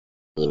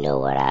You know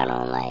what I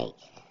don't like?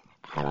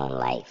 I don't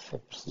like for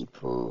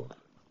people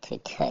to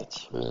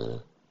touch me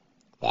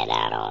that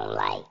I don't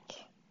like.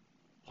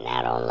 And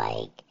I don't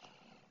like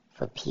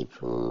for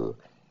people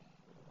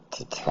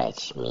to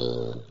touch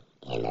me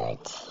in a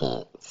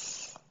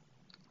tense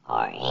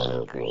or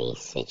angry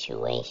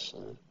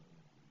situation.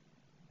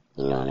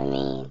 You know what I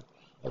mean?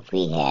 If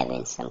we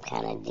having some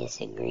kind of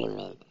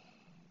disagreement,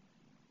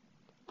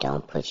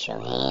 don't put your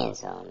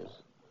hands on me.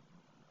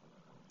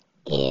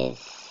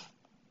 If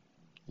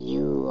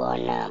you are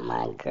not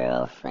my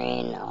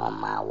girlfriend or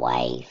my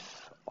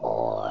wife,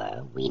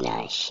 or we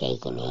not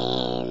shaking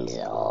hands,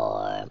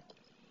 or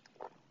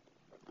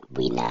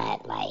we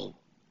not like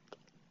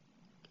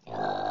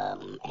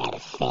at a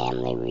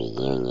family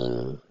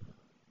reunion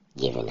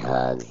giving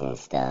hugs and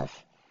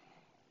stuff,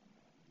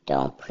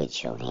 don't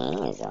put your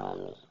hands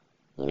on me.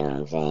 You know what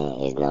I'm saying?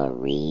 There's no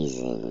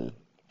reason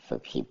for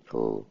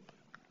people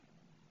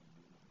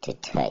to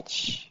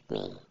touch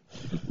me.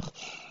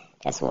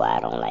 That's why I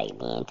don't like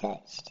being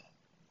touched.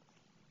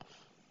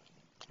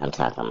 I'm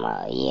talking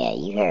about, yeah,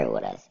 you heard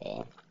what I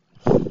said.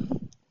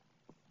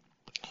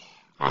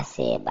 I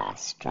said by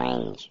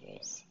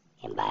strangers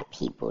and by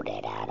people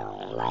that I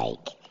don't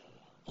like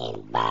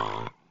and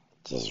by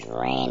just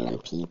random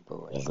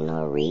people. There's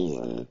no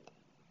reason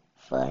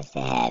for us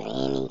to have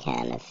any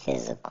kind of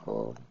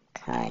physical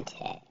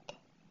contact.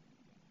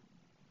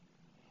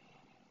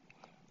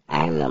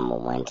 I remember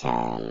one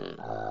time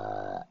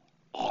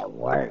at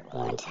work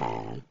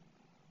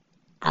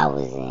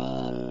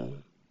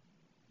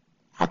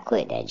I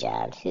quit that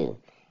job too.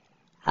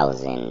 I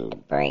was in the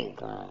break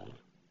room,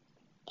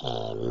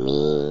 and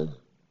me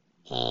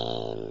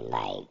and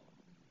like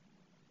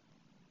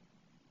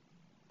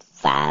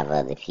 5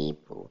 other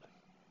people,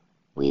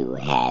 we were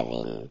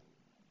having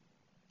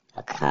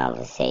a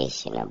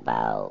conversation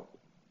about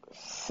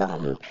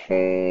something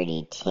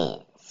pretty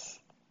tense.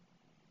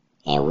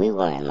 And we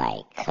weren't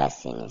like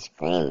cussing and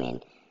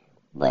screaming,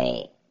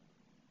 but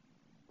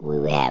we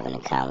were having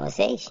a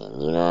conversation,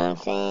 you know what I'm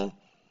saying?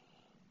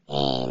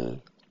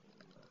 And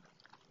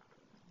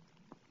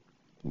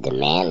the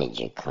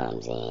manager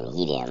comes in.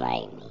 He didn't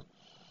like me.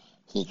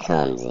 He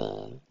comes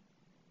in,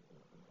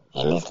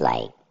 and it's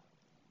like,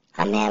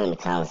 I'm having a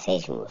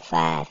conversation with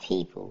 5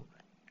 people,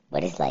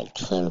 but it's like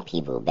 10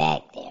 people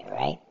back there,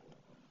 right?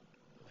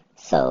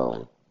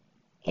 So,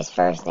 it's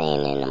first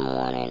thing in the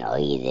morning, or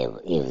either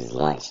it was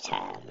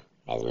lunchtime,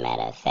 as a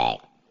matter of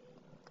fact,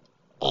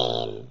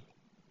 and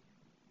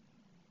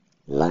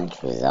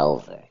lunch was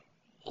over,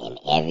 and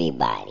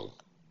everybody's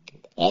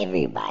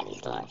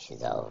lunch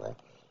was over,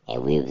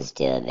 and we were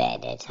still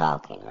back there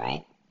talking,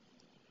 right?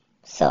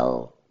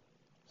 So,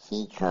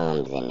 he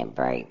comes in the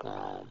break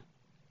room.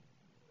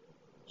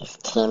 It's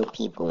 10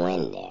 people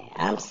in there.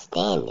 I'm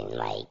standing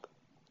like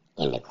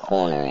in the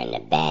corner in the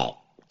back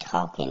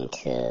talking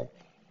to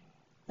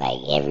like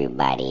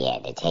everybody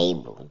at the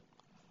table.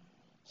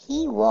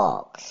 He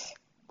walks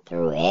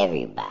through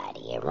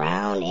everybody,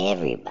 around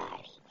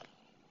everybody,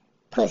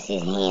 puts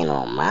his hand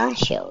on my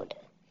shoulder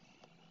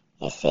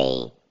and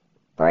say,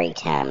 break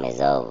time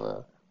is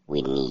over.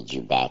 We need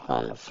you back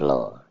on the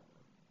floor.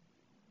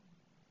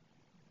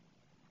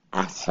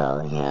 I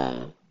told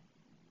him,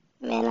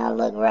 man, I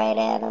looked right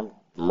at him,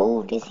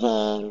 moved his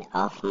hand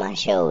off my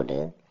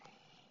shoulder,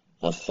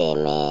 and said,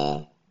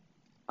 man,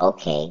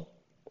 okay,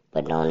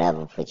 but don't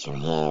ever put your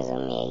hands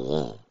on me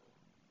again.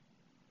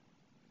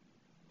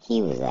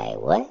 He was like,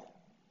 what?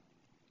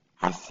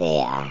 I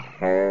said, I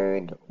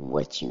heard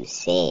what you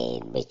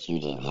said, but you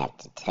didn't have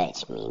to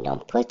touch me.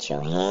 Don't put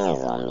your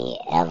hands on me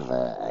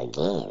ever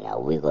again,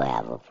 or we're going to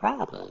have a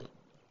problem.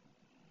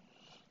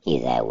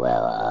 He's like,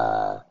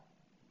 well,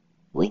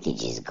 we could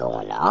just go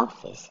in the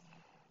office.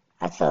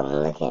 I told him,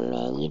 look at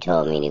man, you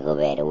told me to go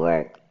back to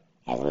work.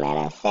 As a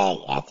matter of fact,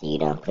 after you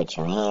done put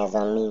your hands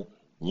on me,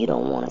 you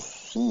don't want to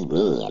see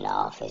me in the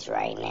office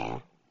right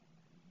now.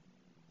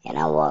 And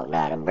I walked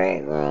out of the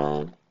break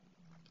room,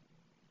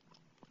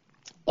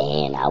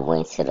 and I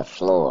went to the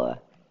floor,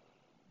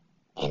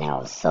 and I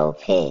was so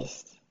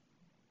pissed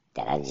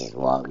that I just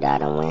walked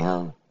out and went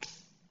home.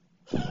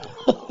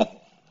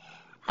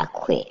 I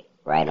quit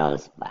right on the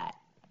spot.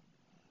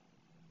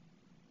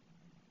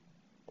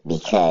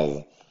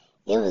 Because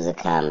it was a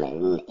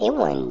comment. It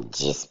wasn't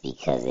just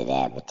because of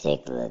that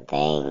particular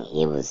thing.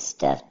 It was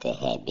stuff that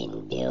had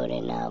been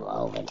building up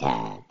over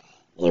time.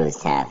 It was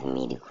time for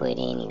me to quit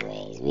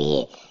anyways.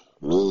 Me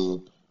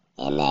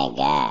and that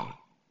guy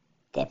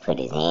that put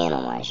his hand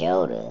on my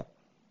shoulder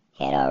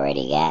had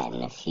already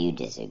gotten a few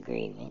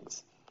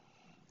disagreements.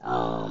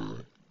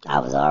 I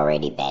was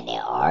already back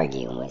there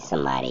arguing with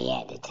somebody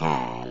at the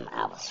time.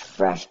 I was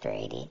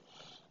frustrated,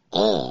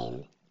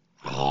 and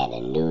I had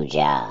a new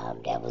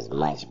job that was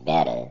much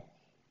better,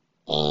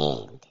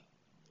 and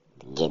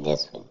get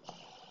this one,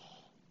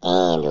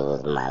 and it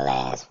was my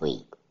last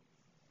week.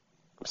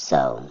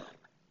 So,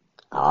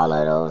 all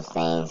of those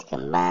things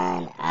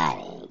combined, I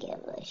didn't give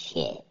a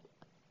shit.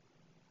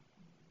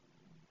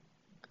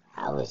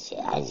 I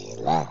just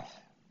left.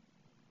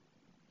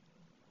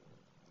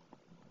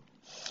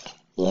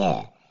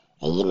 Yeah,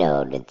 And you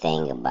know the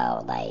thing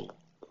about like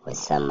when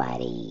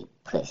somebody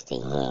puts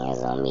their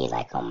hands on me,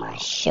 like on my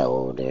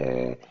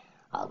shoulder,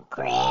 or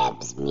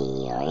grabs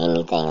me, or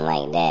anything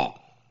like that.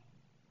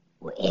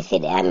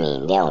 I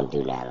mean, they don't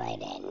do nothing like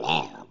that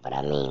now. But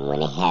I mean,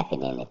 when it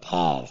happened in the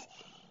past,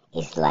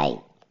 it's like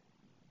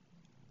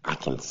I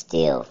can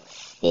still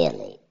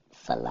feel it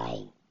for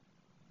like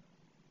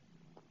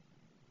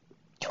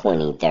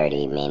 20,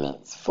 30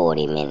 minutes,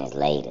 40 minutes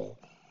later.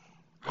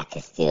 I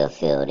can still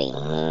feel their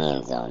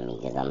hands on me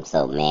because I'm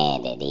so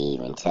mad that they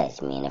even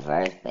touched me in the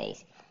first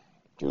place.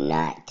 Do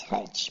not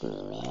touch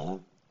me,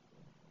 man.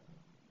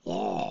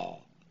 Yeah.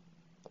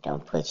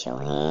 Don't put your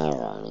hands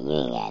on me. You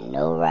ain't got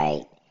no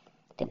right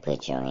to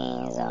put your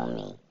hands on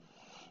me.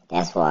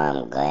 That's why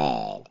I'm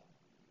glad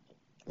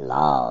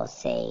laws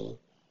say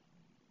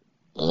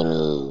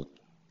any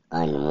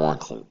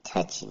unwanted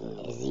touching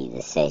is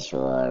either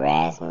sexual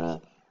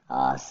harassment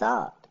or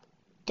assault.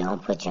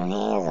 Don't put your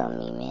hands on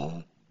me,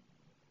 man.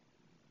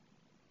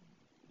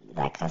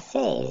 Like I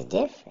said, it's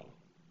different.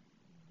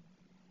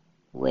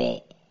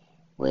 With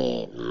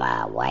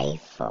my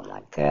wife or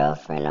my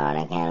girlfriend, all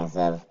that kind of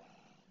stuff,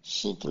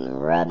 she can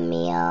rub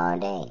me all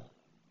day.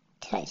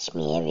 Touch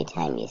me every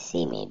time you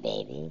see me,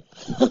 baby.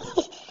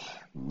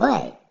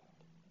 But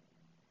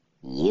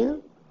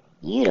you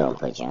don't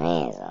put your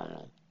hands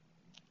on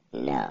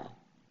me. No.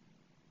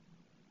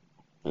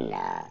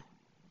 Nah.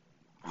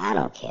 I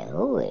don't care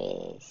who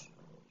it is.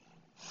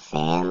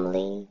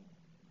 Family,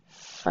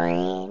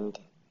 friend,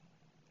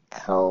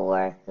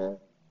 co-worker,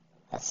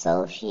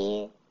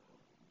 associate.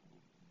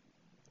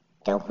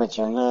 Don't put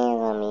your hands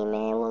on me,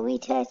 man. What we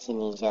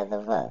touching each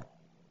other for?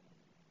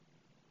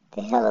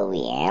 The hell are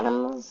we,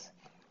 animals?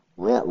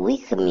 We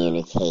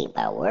communicate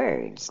by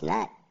words,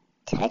 not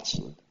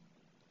touching.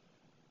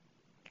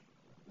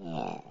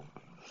 Yeah.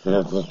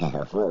 Yeah, we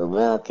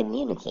don't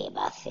communicate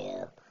by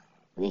feel.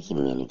 We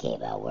communicate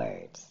by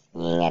words.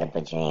 You ain't gotta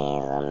put your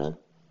hands on me.